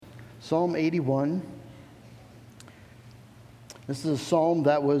Psalm 81. This is a psalm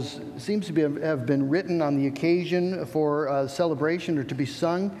that seems to have been written on the occasion for a celebration or to be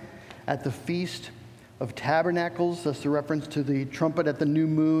sung at the Feast of Tabernacles. That's the reference to the trumpet at the new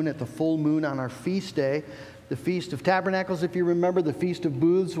moon, at the full moon on our feast day. The Feast of Tabernacles, if you remember, the Feast of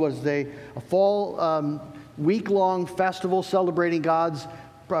Booths was a fall week-long festival celebrating God's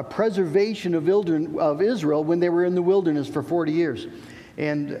preservation of Israel when they were in the wilderness for 40 years.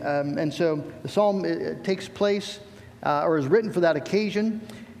 And so the psalm takes place or is written for that occasion,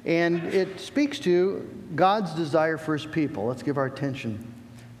 and it speaks to God's desire for His people. Let's give our attention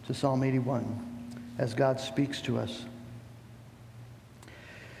to Psalm 81 as God speaks to us.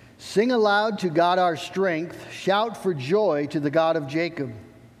 Sing aloud to God our strength, shout for joy to the God of Jacob.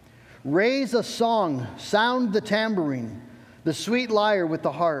 Raise a song, sound the tambourine, the sweet lyre with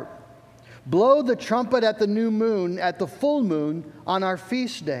the harp. Blow the trumpet at the new moon, at the full moon, on our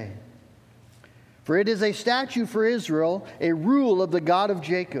feast day. For it is a statute for Israel, a rule of the God of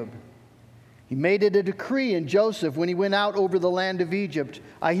Jacob. He made it a decree in Joseph when he went out over the land of Egypt.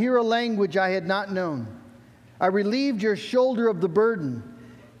 I hear a language I had not known. I relieved your shoulder of the burden.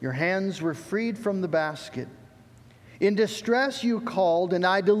 Your hands were freed from the basket. In distress you called, and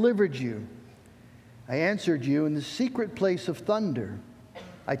I delivered you. I answered you in the secret place of thunder.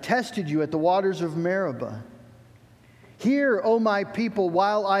 I tested you at the waters of Meribah. Hear, O my people,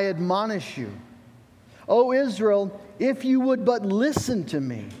 while I admonish you. O Israel, if you would but listen to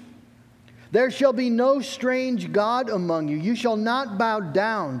me. There shall be no strange god among you. You shall not bow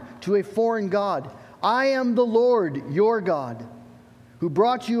down to a foreign god. I am the Lord, your God, who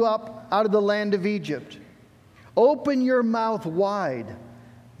brought you up out of the land of Egypt. Open your mouth wide,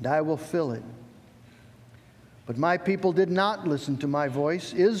 and I will fill it. But my people did not listen to my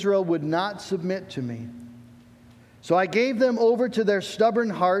voice. Israel would not submit to me. So I gave them over to their stubborn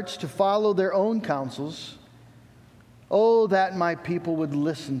hearts to follow their own counsels. Oh, that my people would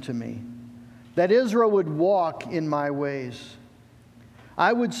listen to me, that Israel would walk in my ways.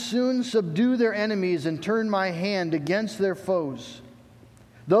 I would soon subdue their enemies and turn my hand against their foes.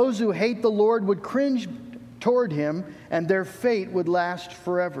 Those who hate the Lord would cringe toward Him, and their fate would last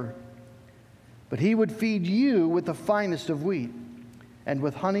forever. But He would feed you with the finest of wheat, and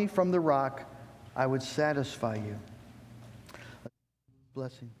with honey from the rock I would satisfy you.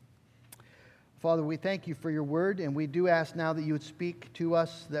 Blessing. Father, we thank you for your word, and we do ask now that you would speak to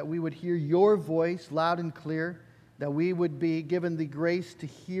us, that we would hear your voice loud and clear, that we would be given the grace to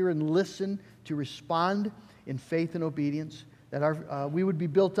hear and listen, to respond in faith and obedience, that we would be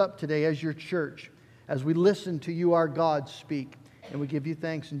built up today as your church, as we listen to you, our God, speak. And we give you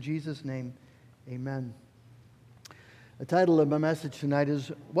thanks in Jesus' name. Amen. The title of my message tonight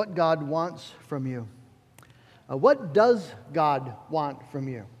is What God Wants from You. What does God want from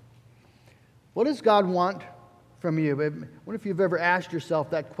you? What does God want from you? I wonder if you've ever asked yourself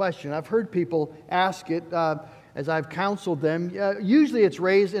that question. I've heard people ask it as I've counseled them. Usually it's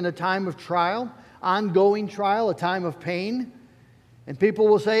raised in a time of trial, ongoing trial, a time of pain. And people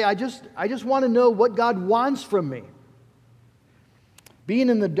will say, I just want to know what God wants from me. Being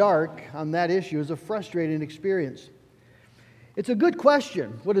in the dark on that issue is a frustrating experience. It's a good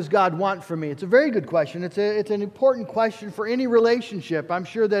question. What does God want from me? It's a very good question. It's an important question for any relationship. I'm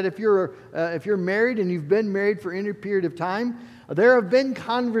sure that if you're married and you've been married for any period of time, there have been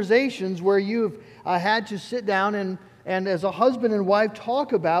conversations where you've had to sit down and as a husband and wife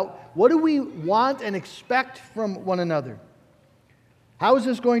talk about what do we want and expect from one another. How is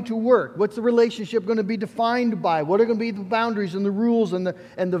this going to work? What's the relationship going to be defined by? What are going to be the boundaries and the rules and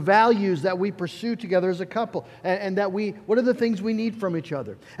the values that we pursue together as a couple? And what are the things we need from each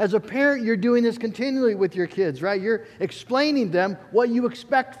other? As a parent, you're doing this continually with your kids, right? You're explaining them what you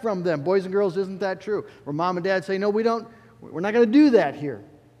expect from them. Boys and girls, isn't that true? Where mom and dad say, no, we're not going to do that here.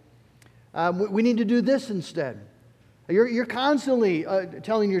 We need to do this instead. You're constantly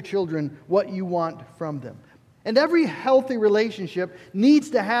telling your children what you want from them. And every healthy relationship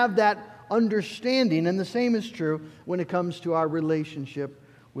needs to have that understanding, and the same is true when it comes to our relationship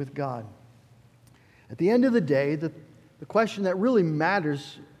with God. At the end of the day, the question that really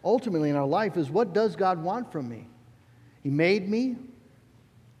matters ultimately in our life is, what does God want from me? He made me.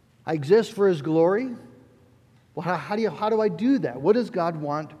 I exist for His glory. Well, how do I do that? What does God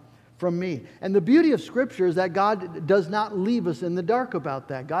want from me? And the beauty of Scripture is that God does not leave us in the dark about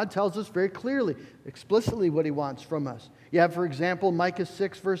that. God tells us very clearly, explicitly what He wants from us. You have, for example, Micah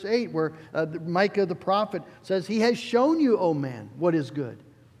 6, verse 8, where Micah the prophet says, He has shown you, O man, what is good,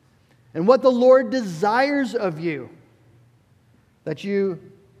 and what the Lord desires of you, that you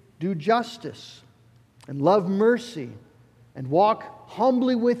do justice and love mercy and walk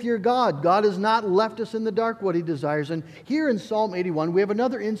humbly with your God. God has not left us in the dark what He desires. And here in Psalm 81, we have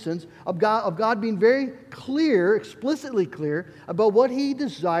another instance of God being very clear, explicitly clear, about what He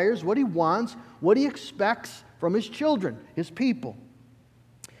desires, what He wants, what He expects from His children, His people.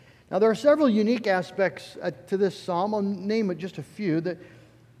 Now, there are several unique aspects to this psalm. I'll name just a few.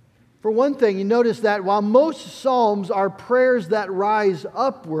 For one thing, you notice that while most psalms are prayers that rise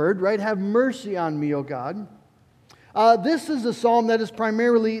upward, right? Have mercy on me, O God. This is a psalm that is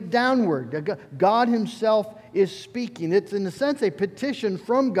primarily downward. God Himself is speaking. It's, in a sense, a petition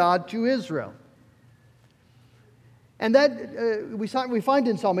from God to Israel. And that we find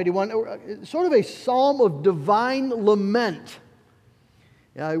in Psalm 81 sort of a psalm of divine lament.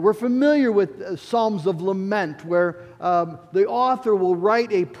 We're familiar with psalms of lament where the author will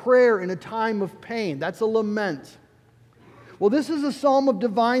write a prayer in a time of pain. That's a lament. Well, this is a psalm of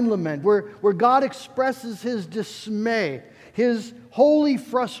divine lament where God expresses His dismay, His holy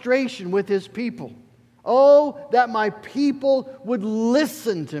frustration with His people. Oh, that my people would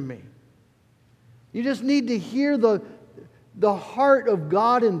listen to me. You just need to hear the heart of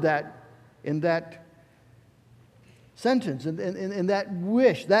God in that sentence, in that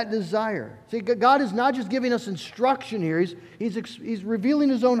wish, that desire. See, God is not just giving us instruction here. He's revealing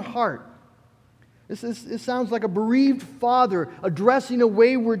His own heart. This sounds like a bereaved father addressing a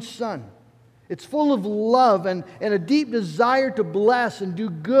wayward son. It's full of love and a deep desire to bless and do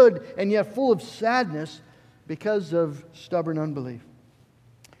good, and yet full of sadness because of stubborn unbelief.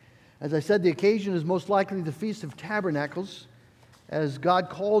 As I said, the occasion is most likely the Feast of Tabernacles, as God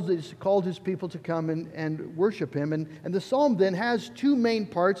called His people to come and worship Him. And the psalm then has two main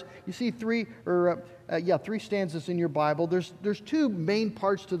parts. You see three stanzas in your Bible. There's two main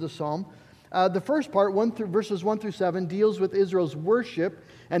parts to the psalm. The first part, verses 1 through 7, deals with Israel's worship,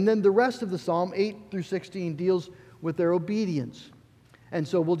 and then the rest of the psalm, 8 through 16, deals with their obedience. And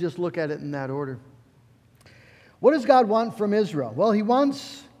so we'll just look at it in that order. What does God want from Israel? Well, He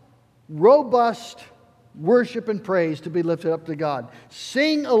wants robust worship and praise to be lifted up to God.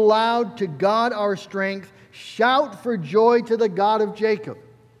 Sing aloud to God our strength. Shout for joy to the God of Jacob.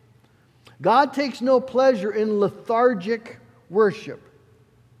 God takes no pleasure in lethargic worship.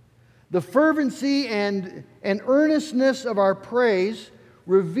 The fervency and earnestness of our praise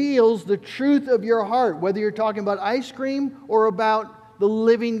reveals the truth of your heart, whether you're talking about ice cream or about the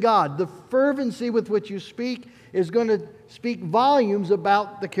living God. The fervency with which you speak is going to speak volumes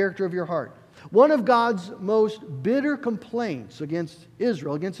about the character of your heart. One of God's most bitter complaints against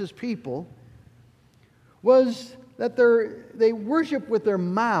Israel, against His people, was that they worship with their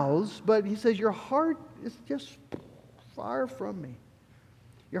mouths, but He says, your heart is just far from me.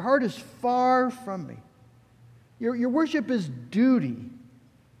 Your heart is far from me. Your worship is duty.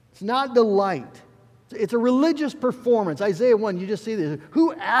 It's not delight. It's a religious performance. Isaiah 1, you just see this.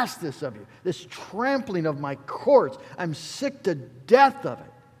 Who asked this of you? This trampling of my courts. I'm sick to death of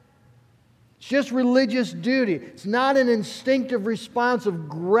it. It's just religious duty. It's not an instinctive response of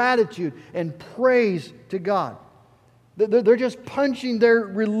gratitude and praise to God. They're just punching their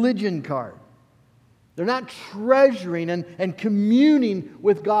religion card. They're not treasuring and communing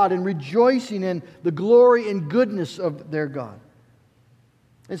with God and rejoicing in the glory and goodness of their God.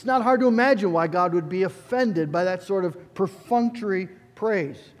 It's not hard to imagine why God would be offended by that sort of perfunctory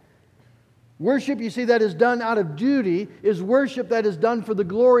praise. Worship, you see, that is done out of duty is worship that is done for the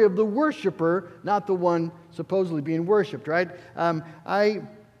glory of the worshiper, not the one supposedly being worshipped, right? I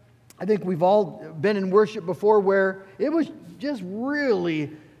think we've all been in worship before where it was just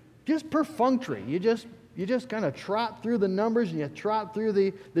really just perfunctory. You just kind of trot through the numbers and you trot through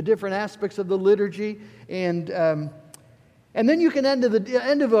the different aspects of the liturgy, and then you can end of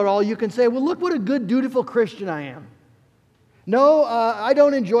it all, you can say, well, look what a good, dutiful Christian I am. No, I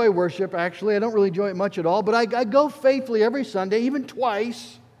don't enjoy worship, actually. I don't really enjoy it much at all, but I go faithfully every Sunday, even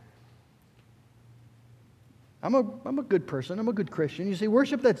twice. I'm a good person. I'm a good Christian. You see,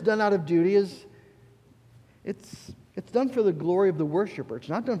 worship that's done out of duty it's done for the glory of the worshiper. It's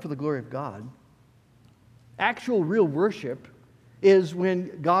not done for the glory of God. Actual, real worship is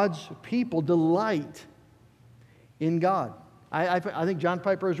when God's people delight in God. I think John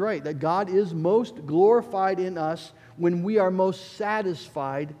Piper is right, that God is most glorified in us when we are most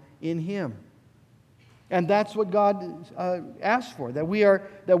satisfied in Him. And that's what God asks for, that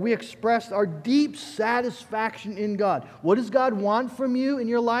we express our deep satisfaction in God. What does God want from you in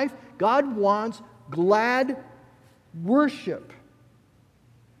your life? God wants glad worship.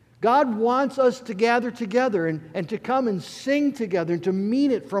 God wants us to gather together and to come and sing together and to mean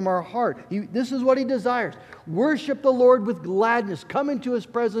it from our heart. This is what He desires. Worship the Lord with gladness. Come into His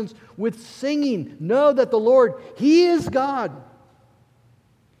presence with singing. Know that the Lord, He is God.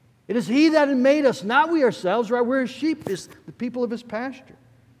 It is He that has made us, not we ourselves, right? We're His sheep, the people of His pasture.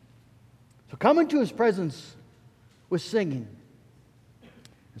 So come into His presence with singing.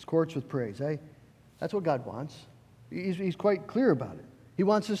 His courts with praise. That's what God wants. He's quite clear about it. He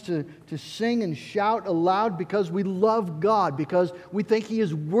wants us to sing and shout aloud because we love God, because we think He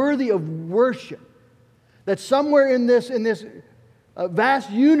is worthy of worship. That somewhere in this vast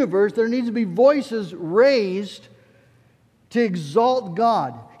universe there needs to be voices raised to exalt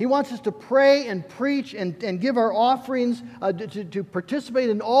God. He wants us to pray and preach and give our offerings, to participate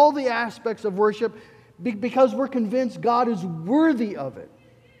in all the aspects of worship because we're convinced God is worthy of it.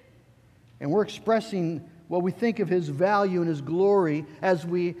 And we're expressing what we think of His value and His glory as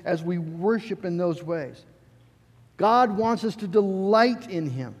we worship in those ways. God wants us to delight in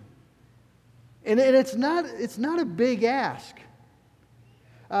Him. And it's not a big ask.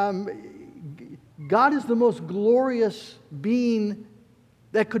 God is the most glorious being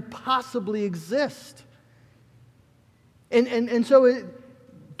that could possibly exist. And so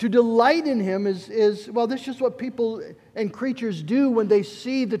to delight in Him is well, this is just what people and creatures do when they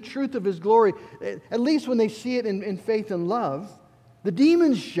see the truth of His glory, at least when they see it in faith and love. The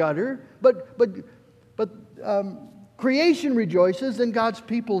demons shudder, but creation rejoices, and God's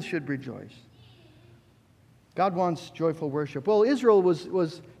people should rejoice. God wants joyful worship. Well, Israel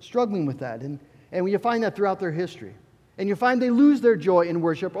was struggling with that, and you find that throughout their history. And you find they lose their joy in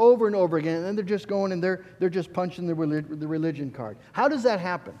worship over and over again, and then they're just going and they're just punching the religion card. How does that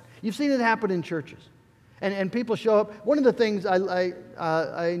happen? You've seen it happen in churches. And people show up. One of the things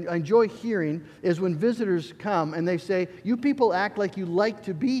I enjoy hearing is when visitors come and they say, "You people act like you like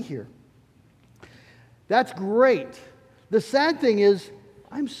to be here." That's great. The sad thing is,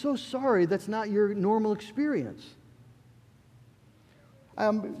 I'm so sorry that's not your normal experience.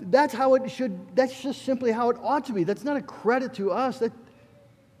 That's how it should. That's just simply how it ought to be. That's not a credit to us.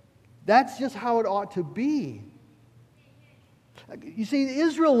 That's just how it ought to be. You see,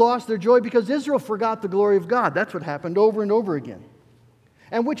 Israel lost their joy because Israel forgot the glory of God. That's what happened over and over again.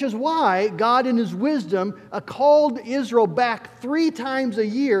 And which is why God in His wisdom called Israel back 3 times a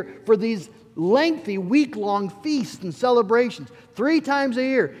year for these lengthy week-long feasts and celebrations. 3 times a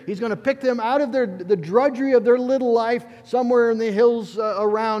year. He's going to pick them out of the drudgery of their little life somewhere in the hills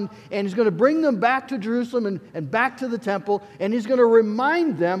around, and He's going to bring them back to Jerusalem and back to the temple, and He's going to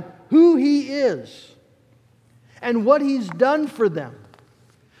remind them who He is and what He's done for them,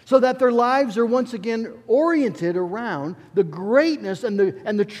 so that their lives are once again oriented around the greatness and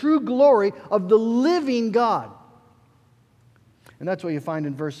the true glory of the living God. And that's what you find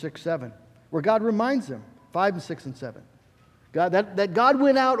in verse 6, 7, where God reminds them, 5 and 6 and 7. That God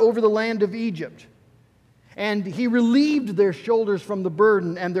went out over the land of Egypt, and He relieved their shoulders from the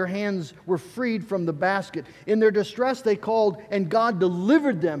burden, and their hands were freed from the basket. In their distress they called, and God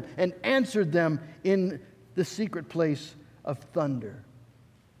delivered them and answered them in the secret place of thunder.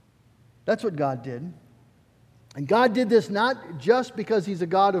 That's what God did. And God did this not just because He's a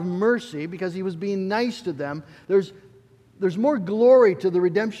God of mercy, because He was being nice to them. There's more glory to the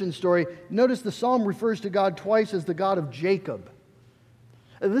redemption story. Notice the psalm refers to God twice as the God of Jacob.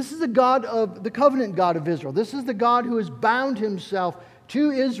 This is the God of the covenant God of Israel. This is the God who has bound Himself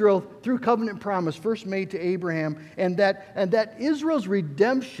to Israel through covenant promise first made to Abraham, and that Israel's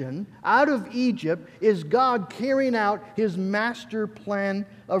redemption out of Egypt is God carrying out His master plan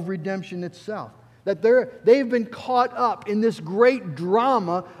of redemption itself. That they've been caught up in this great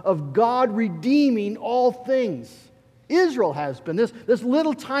drama of God redeeming all things. Israel has been. This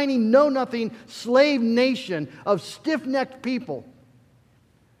little tiny know-nothing slave nation of stiff-necked people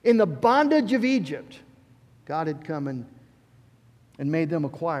in the bondage of Egypt. God had come and made them a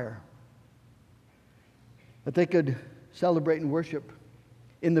choir that they could celebrate and worship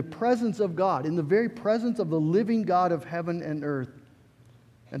in the presence of God, in the very presence of the living God of heaven and earth.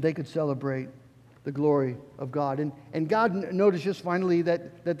 And they could celebrate the glory of God. And God noticed just finally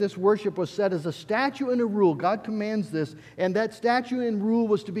that this worship was set as a statute and a rule. God commands this, and that statute and rule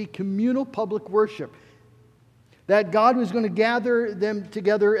was to be communal public worship. That God was going to gather them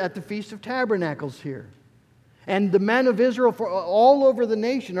together at the Feast of Tabernacles here. And the men of Israel all over the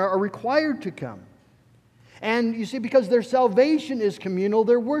nation are required to come. And you see, because their salvation is communal,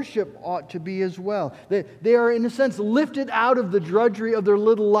 their worship ought to be as well. They are, in a sense, lifted out of the drudgery of their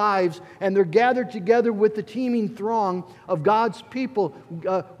little lives, and they're gathered together with the teeming throng of God's people,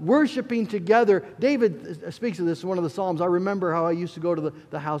 worshiping together. David speaks of this in one of the Psalms. I remember how I used to go to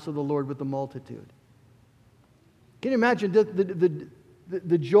the house of the Lord with the multitude. Can you imagine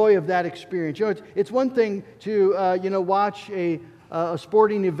the joy of that experience? You know, it's one thing to watch a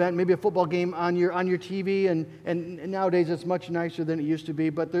sporting event, maybe a football game on your TV, and nowadays it's much nicer than it used to be.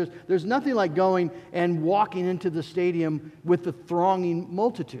 But there's nothing like going and walking into the stadium with the thronging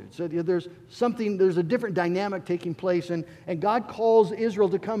multitude. So there's a different dynamic taking place, and God calls Israel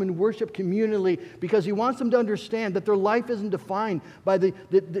to come and worship communally because He wants them to understand that their life isn't defined by the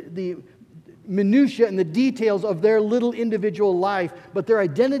minutiae and the details of their little individual life, but their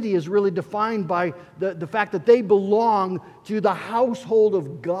identity is really defined by the fact that they belong to the household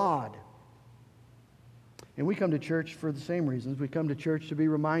of God. And we come to church for the same reasons. We come to church to be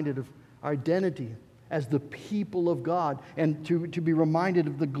reminded of our identity as the people of God, and to be reminded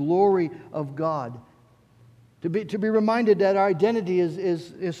of the glory of God. To be reminded that our identity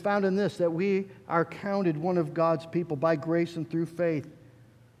is found in this, that we are counted one of God's people by grace and through faith.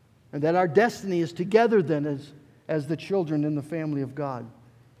 And that our destiny is together then as the children in the family of God.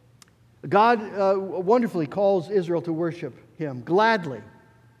 God wonderfully calls Israel to worship Him gladly.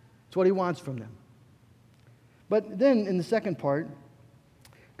 It's what He wants from them. But then in the second part,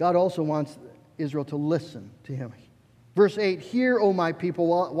 God also wants Israel to listen to Him. Verse 8, "Hear, O my people,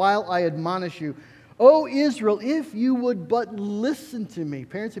 while I admonish you. O Israel, if you would but listen to me."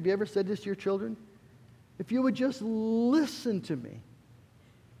 Parents, have you ever said this to your children? If you would just listen to me.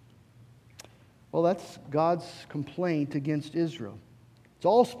 Well, that's God's complaint against Israel. It's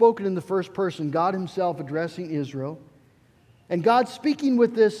all spoken in the first person, God Himself addressing Israel. And God speaking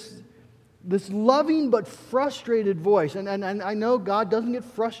with this loving but frustrated voice. And I know God doesn't get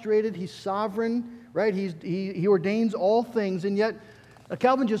frustrated. He's sovereign, right? He ordains all things. And yet,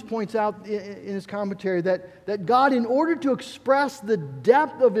 Calvin just points out in his commentary that God, in order to express the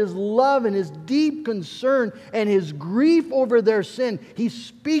depth of His love and His deep concern and His grief over their sin, He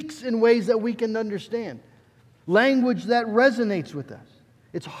speaks in ways that we can understand. Language that resonates with us.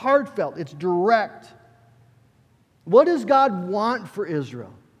 It's heartfelt. It's direct. What does God want for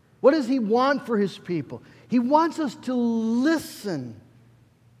Israel? What does He want for His people? He wants us to listen.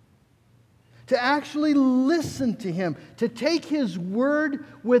 To actually listen to Him, to take His word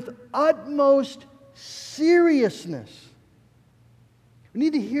with utmost seriousness. We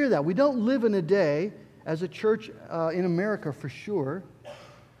need to hear that. We don't live in a day, as a church in America for sure,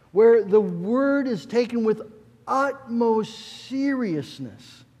 where the word is taken with utmost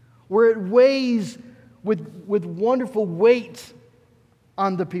seriousness, where it weighs with wonderful weight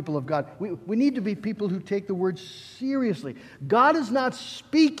on the people of God. We need to be people who take the word seriously. God is not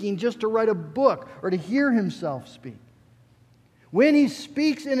speaking just to write a book or to hear Himself speak. When He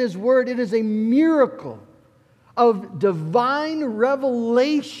speaks in His word, it is a miracle of divine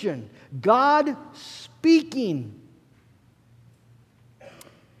revelation. God speaking.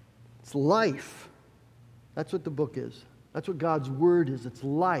 It's life. That's what the book is. That's what God's word is. It's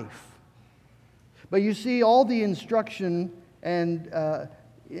life. But you see, all the instruction and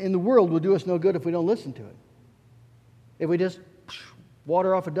in the world will do us no good if we don't listen to it. If we just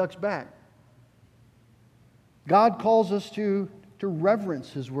water off a duck's back. God calls us to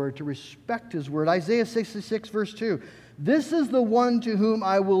reverence His word, to respect His word. Isaiah 66 verse 2. "This is the one to whom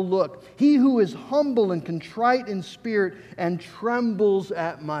I will look, he who is humble and contrite in spirit and trembles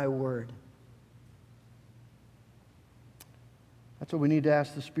at my word." That's what we need to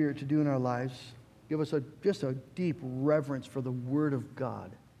ask the Spirit to do in our lives. Give us just a deep reverence for the Word of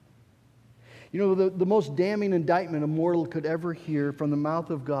God. You know, the most damning indictment a mortal could ever hear from the mouth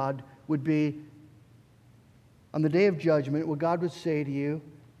of God would be, on the day of judgment, what God would say to you,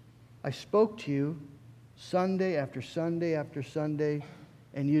 "I spoke to you Sunday after Sunday after Sunday,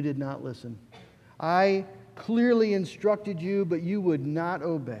 and you did not listen. I clearly instructed you, but you would not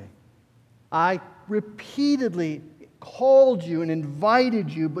obey. I repeatedly called you and invited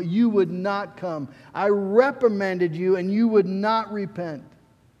you, but you would not come. I reprimanded you, and you would not repent."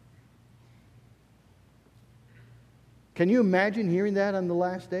 Can you imagine hearing that on the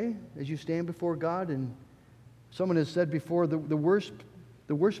last day as you stand before God? And someone has said before, the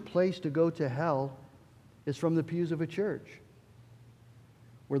worst place to go to hell is from the pews of a church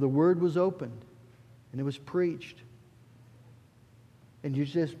where the word was opened and it was preached and you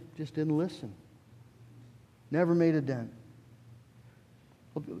just didn't listen. Never made a dent.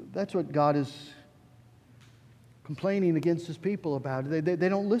 Well, that's what God is complaining against His people about. They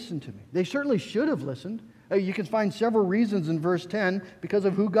don't listen to me. They certainly should have listened. You can find several reasons in verse 10 because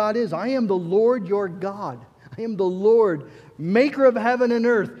of who God is. I am the Lord your God. I am the Lord, maker of heaven and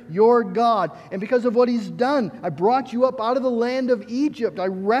earth, your God. And because of what He's done, I brought you up out of the land of Egypt. I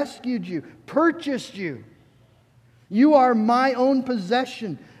rescued you, purchased you. You are my own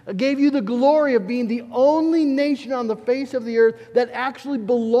possession. I gave you the glory of being the only nation on the face of the earth that actually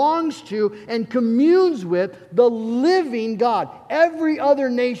belongs to and communes with the living God. Every other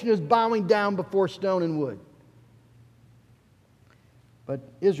nation is bowing down before stone and wood. But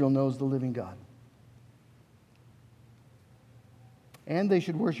Israel knows the living God. And they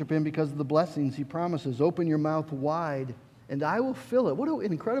should worship Him because of the blessings He promises. Open your mouth wide, and I will fill it. What an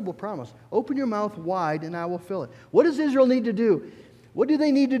incredible promise. Open your mouth wide, and I will fill it. What does Israel need to do? What do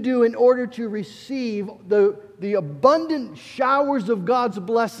they need to do in order to receive the abundant showers of God's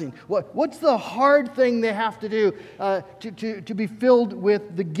blessing? What's the hard thing they have to do to be filled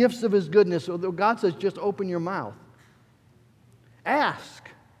with the gifts of His goodness? So God says, just open your mouth. Ask.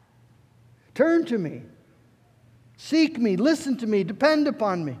 Turn to me. Seek me. Listen to me. Depend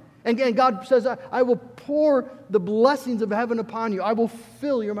upon me. And God says, I will pour the blessings of heaven upon you. I will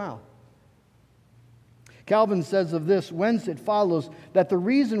fill your mouth. Calvin says of this, whence it follows that the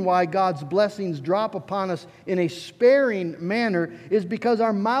reason why God's blessings drop upon us in a sparing manner is because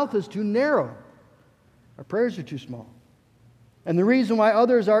our mouth is too narrow. Our prayers are too small. And the reason why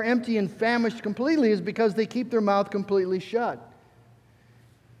others are empty and famished completely is because they keep their mouth completely shut.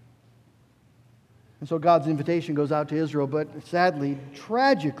 And so God's invitation goes out to Israel, but sadly,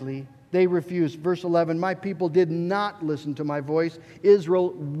 tragically, they refused. Verse 11, my people did not listen to my voice. Israel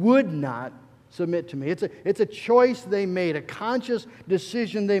would not submit to me. It's a choice they made, a conscious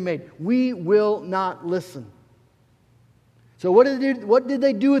decision they made. We will not listen. So what did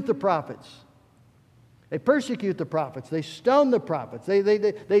they do with the prophets? They persecute the prophets. They stone the prophets.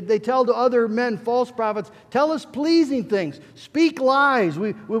 They tell to other men, false prophets, tell us pleasing things. Speak lies.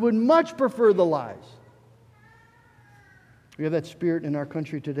 We would much prefer the lies. We have that spirit in our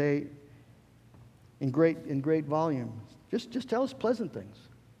country today in great volume. Just tell us pleasant things.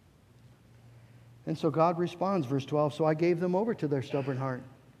 And so God responds, verse 12, so I gave them over to their stubborn heart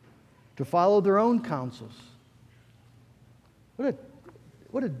to follow their own counsels.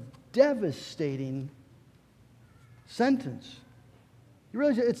 What a devastating sentence. You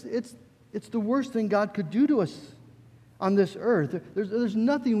realize it's the worst thing God could do to us on this earth. There's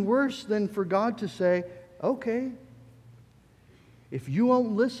nothing worse than for God to say, okay, if you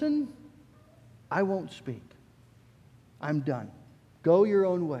won't listen, I won't speak. I'm done. Go your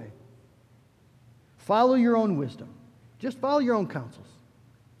own way. Follow your own wisdom. Just follow your own counsels.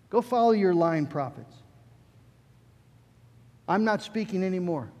 Go follow your lying prophets. I'm not speaking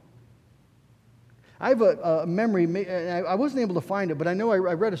anymore. I have a memory, I wasn't able to find it, but I know I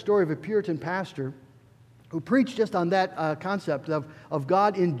read a story of a Puritan pastor who preached just on that concept of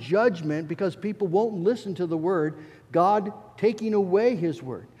God in judgment because people won't listen to the Word, God taking away His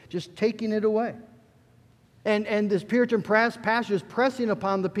Word, just taking it away. And this Puritan pastor is pressing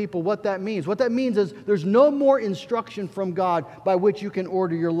upon the people what that means. What that means is there's no more instruction from God by which you can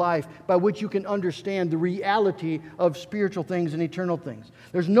order your life, by which you can understand the reality of spiritual things and eternal things.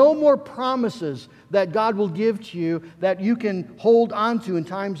 There's no more promises that God will give to you that you can hold on to in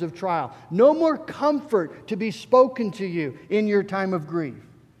times of trial. No more comfort to be spoken to you in your time of grief.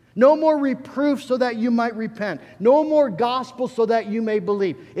 No more reproof so that you might repent. No more gospel so that you may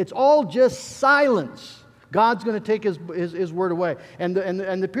believe. It's all just silence. God's going to take his word away. And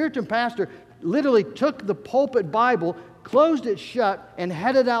the Puritan pastor literally took the pulpit Bible, closed it shut, and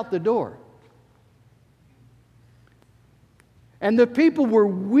headed out the door. And the people were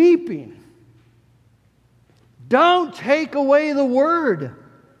weeping. Don't take away the word.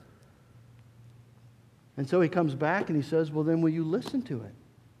 And so he comes back and he says, well, then will you listen to it?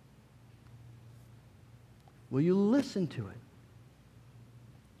 Will you listen to it?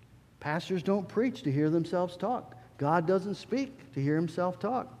 Pastors don't preach to hear themselves talk. God doesn't speak to hear Himself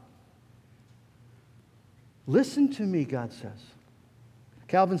talk. Listen to me, God says.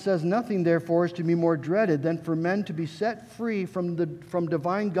 Calvin says, nothing therefore is to be more dreaded than for men to be set free from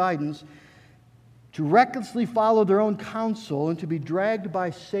divine guidance, to recklessly follow their own counsel, and to be dragged by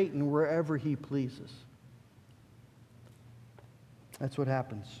Satan wherever he pleases. That's what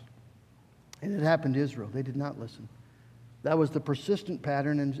happens. And it happened to Israel. They did not listen. That was the persistent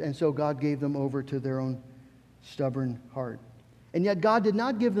pattern, and so God gave them over to their own stubborn heart. And yet God did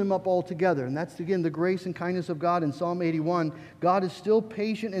not give them up altogether. And that's, again, the grace and kindness of God. In Psalm 81, God is still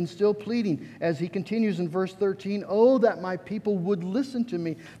patient and still pleading as He continues in verse 13, oh, that my people would listen to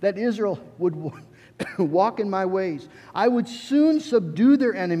me, that Israel would walk in my ways. I would soon subdue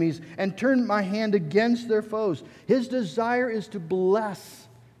their enemies and turn my hand against their foes. His desire is to bless.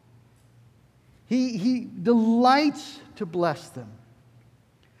 He delights to bless them.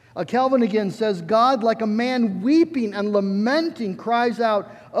 Calvin again says, God, like a man weeping and lamenting, cries out,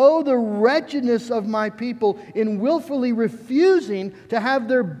 "Oh, the wretchedness of my people in willfully refusing to have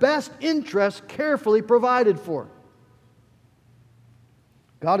their best interests carefully provided for."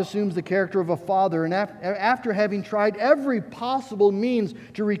 God assumes the character of a father, and after having tried every possible means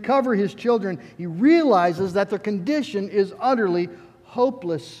to recover His children, He realizes that their condition is utterly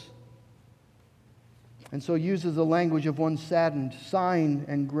hopeless, and so uses the language of one saddened, sighing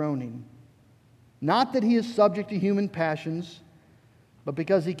and groaning. Not that He is subject to human passions, but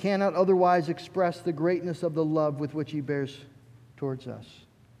because He cannot otherwise express the greatness of the love with which He bears towards us.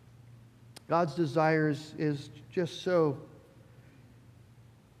 God's desire is just so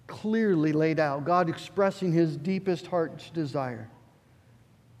clearly laid out. God expressing His deepest heart's desire.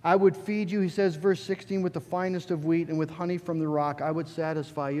 I would feed you, He says, verse 16, with the finest of wheat and with honey from the rock. I would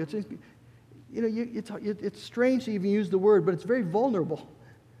satisfy you. It's strange to even use the word, but it's very vulnerable.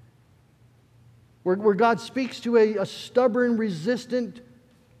 Where God speaks to a stubborn, resistant,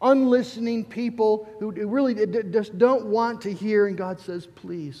 unlistening people who really just don't want to hear, and God says,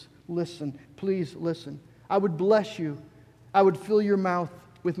 please listen, please listen. I would bless you. I would fill your mouth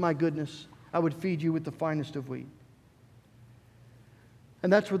with my goodness. I would feed you with the finest of wheat.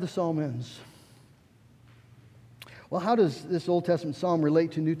 And that's where the psalm ends. Well, how does this Old Testament psalm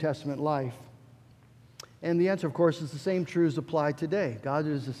relate to New Testament life? And the answer, of course, is the same truths apply today. God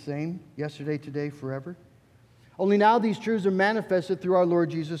is the same yesterday, today, forever. Only now these truths are manifested through our Lord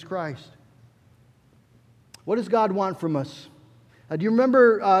Jesus Christ. What does God want from us? Do you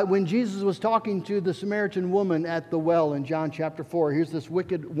remember when Jesus was talking to the Samaritan woman at the well in John chapter 4? Here's this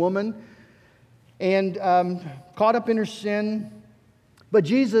wicked woman and caught up in her sin. But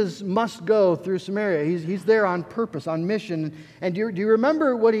Jesus must go through Samaria. He's there on purpose, on mission. And do you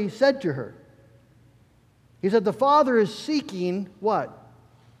remember what He said to her? He said, the Father is seeking what?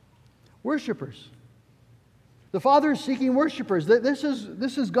 Worshipers. The Father is seeking worshipers. This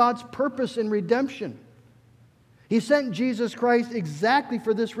is God's purpose in redemption. He sent Jesus Christ exactly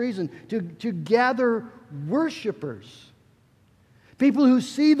for this reason, to gather worshipers. People who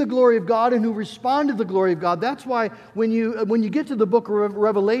see the glory of God and who respond to the glory of God. That's why when you get to the book of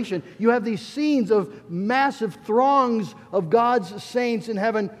Revelation, you have these scenes of massive throngs of God's saints in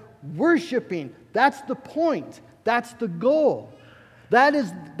heaven worshiping. That's the point. That's the goal. That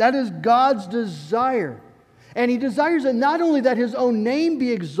is God's desire. And He desires it not only that His own name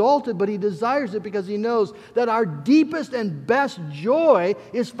be exalted, but He desires it because He knows that our deepest and best joy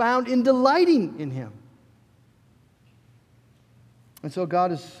is found in delighting in Him. And so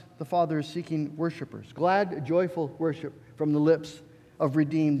the Father is seeking worshipers. Glad, joyful worship from the lips of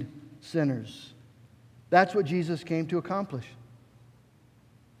redeemed sinners. That's what Jesus came to accomplish.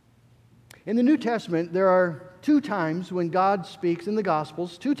 In the New Testament, there are 2 times when God speaks in the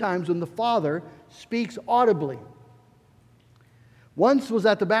Gospels, 2 times when the Father speaks audibly. Once was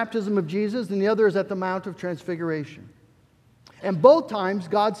at the baptism of Jesus, and the other is at the Mount of Transfiguration. And both times,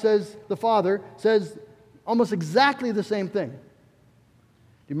 God says, the Father says almost exactly the same thing. Do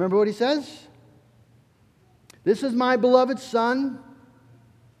you remember what He says? This is my beloved Son.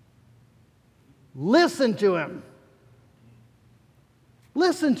 Listen to Him.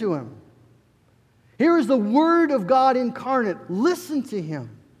 Listen to Him. Here is the Word of God incarnate. Listen to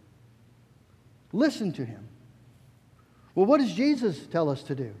Him. Listen to Him. Well, what does Jesus tell us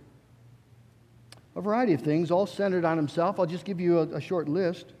to do? A variety of things, all centered on Himself. I'll just give you a short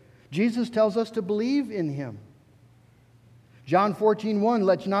list. Jesus tells us to believe in Him. John 14:1,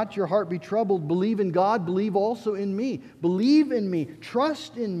 let not your heart be troubled. Believe in God, believe also in me. Believe in me,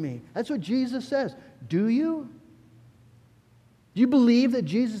 trust in me. That's what Jesus says. Do you? Do you believe that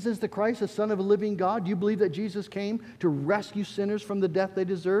Jesus is the Christ, the Son of a living God? Do you believe that Jesus came to rescue sinners from the death they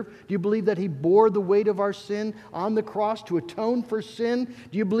deserve? Do you believe that He bore the weight of our sin on the cross to atone for sin?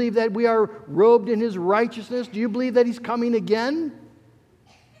 Do you believe that we are robed in His righteousness? Do you believe that He's coming again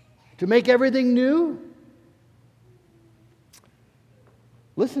to make everything new?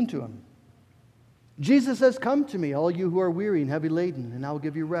 Listen to Him. Jesus says, come to me, all you who are weary and heavy laden, and I will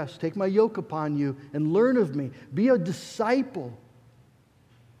give you rest. Take my yoke upon you and learn of me. Be a disciple.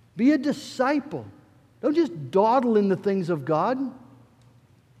 Be a disciple. Don't just dawdle in the things of God.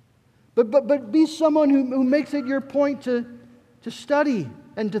 But be someone who makes it your point to study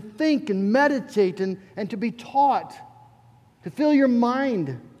and to think and meditate and to be taught. To fill your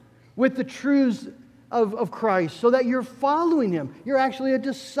mind with the truths of Christ so that you're following Him. You're actually a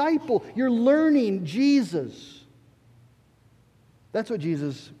disciple. You're learning Jesus. That's what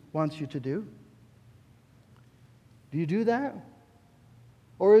Jesus wants you to do. Do you do that?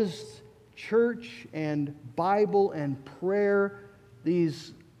 Or is church and Bible and prayer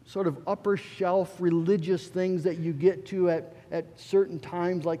these sort of upper shelf religious things that you get to at certain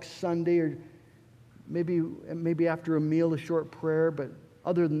times like Sunday, or maybe after a meal, a short prayer, but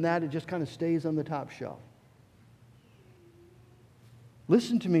other than that, it just kind of stays on the top shelf?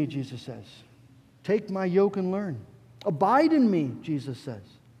 Listen to me, Jesus says. Take my yoke and learn. Abide in me, Jesus says.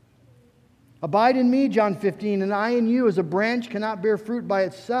 Abide in me, John 15, and I in you, as a branch cannot bear fruit by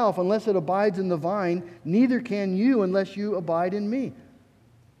itself unless it abides in the vine, neither can you unless you abide in me.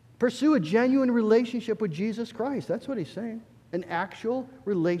 Pursue a genuine relationship with Jesus Christ. That's what He's saying. An actual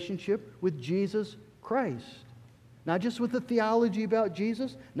relationship with Jesus Christ. Not just with the theology about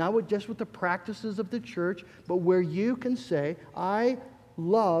Jesus, not just with the practices of the church, but where you can say, I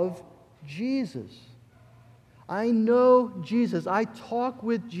love Jesus. I know Jesus. I talk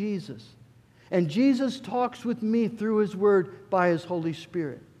with Jesus. And Jesus talks with me through His Word by His Holy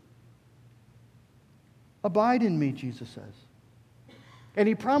Spirit. Abide in me, Jesus says. And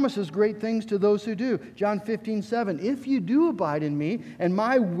He promises great things to those who do. John 15:7, if you do abide in me, and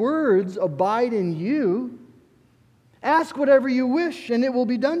my words abide in you, ask whatever you wish, and it will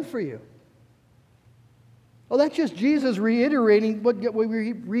be done for you. Well, that's just Jesus reiterating what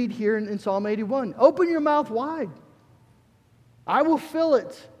we read here in Psalm 81. Open your mouth wide. I will fill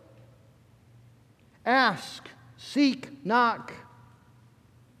it. Ask, seek, knock,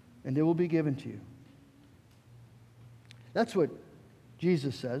 and it will be given to you. That's what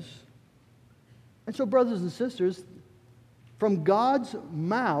Jesus says. And so, brothers and sisters, from God's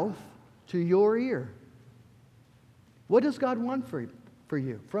mouth to your ear, what does God want from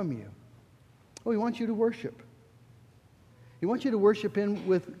you? Oh, He wants you to worship. He wants you to worship Him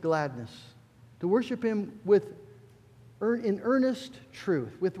with gladness, to worship Him in earnest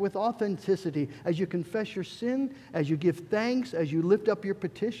truth, with authenticity, as you confess your sin, as you give thanks, as you lift up your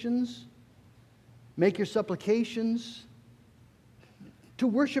petitions, make your supplications, to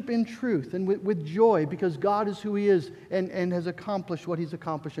worship in truth and with joy, because God is who He is and has accomplished what He's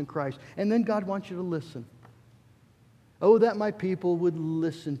accomplished in Christ. And then God wants you to listen. Oh, that my people would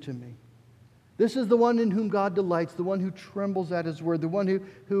listen to me. This is the one in whom God delights, the one who trembles at His word, the one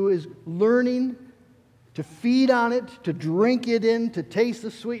who is learning to feed on it, to drink it in, to taste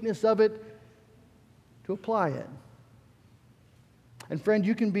the sweetness of it, to apply it. And friend,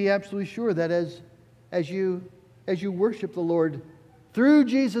 you can be absolutely sure that as you worship the Lord through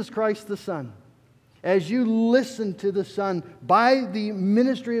Jesus Christ the Son, as you listen to the Son by the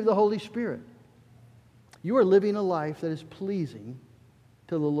ministry of the Holy Spirit, you are living a life that is pleasing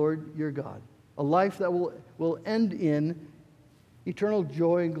to the Lord your God. A life that will end in eternal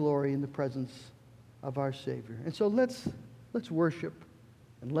joy and glory in the presence of our Savior. And so let's worship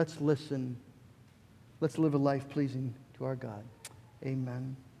and let's listen. Let's live a life pleasing to our God.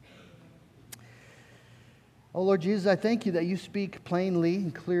 Amen. Oh, Lord Jesus, I thank You that You speak plainly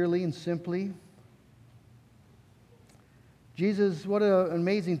and clearly and simply. Jesus, what an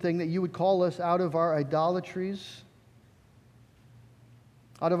amazing thing that You would call us out of our idolatries,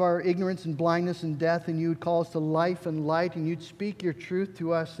 out of our ignorance and blindness and death, and You would call us to life and light, and You'd speak Your truth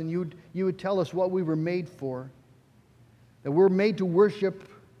to us, and you would tell us what we were made for, that we're made to worship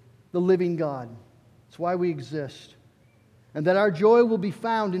the living God. That's why we exist. And that our joy will be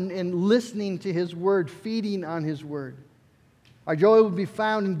found in listening to His Word, feeding on His Word. Our joy will be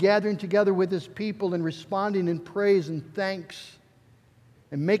found in gathering together with His people and responding in praise and thanks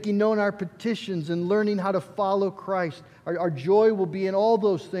and making known our petitions and learning how to follow Christ. Our joy will be in all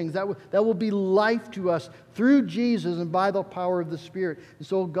those things. That will be life to us through Jesus and by the power of the Spirit. And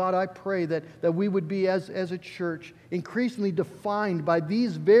so, God, I pray that we would be, as a church, increasingly defined by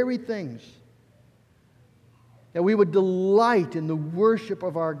these very things. That we would delight in the worship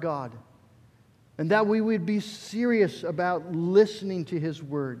of our God. And that we would be serious about listening to His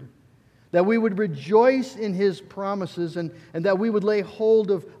Word. That we would rejoice in His promises and that we would lay hold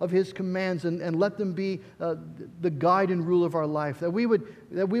of His commands and let them be the guide and rule of our life. That we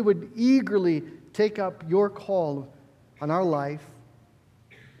would eagerly take up Your call on our life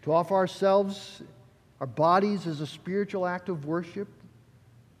to offer ourselves, our bodies as a spiritual act of worship.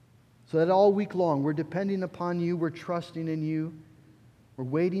 So that all week long we're depending upon You, we're trusting in You, we're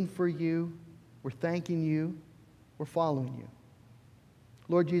waiting for You, we're thanking You, we're following You.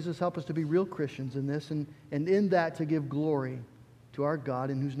 Lord Jesus, help us to be real Christians in this and in that to give glory to our God,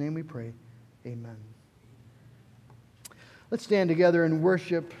 in whose name we pray. Amen. Let's stand together and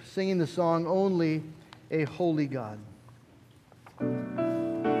worship, singing the song, Only a holy God.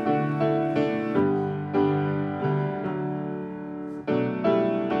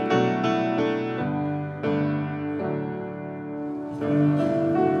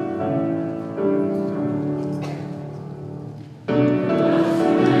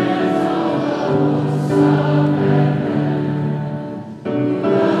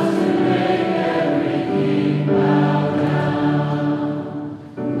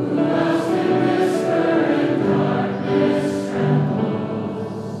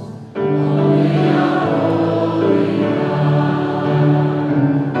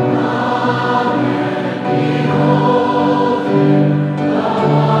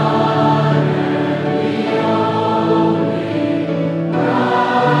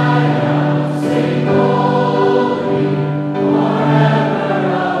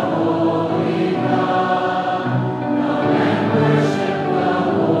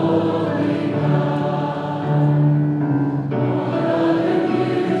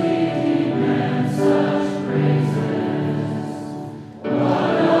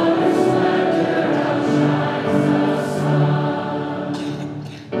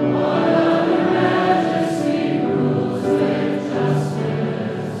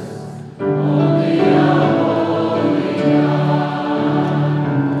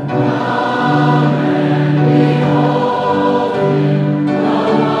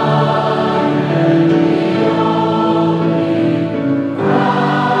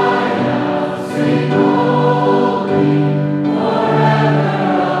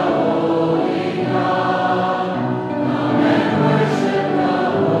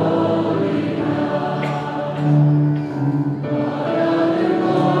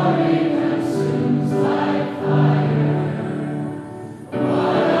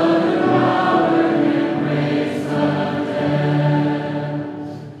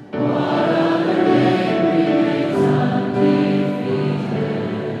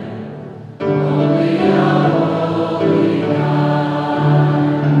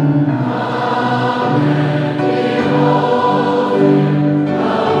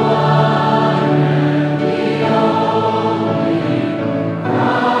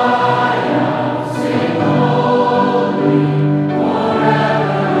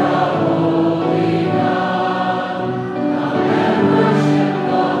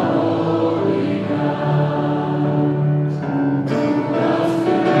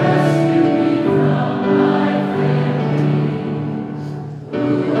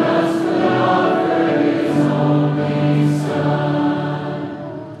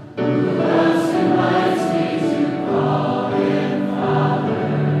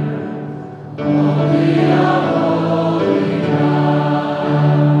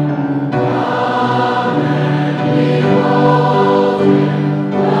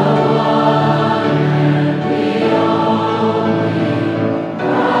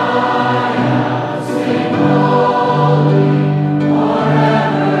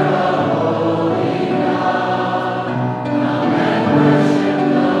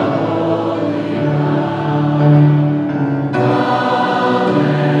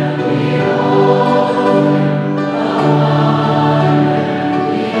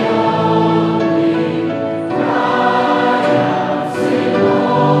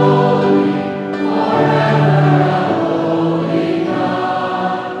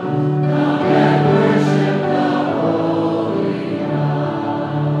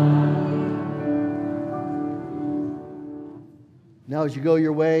 Now, as you go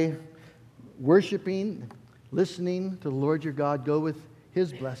your way, worshiping, listening to the Lord your God, go with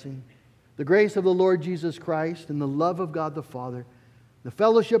His blessing. The grace of the Lord Jesus Christ and the love of God the Father, the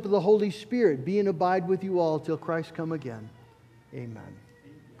fellowship of the Holy Spirit be and abide with you all till Christ come again. Amen.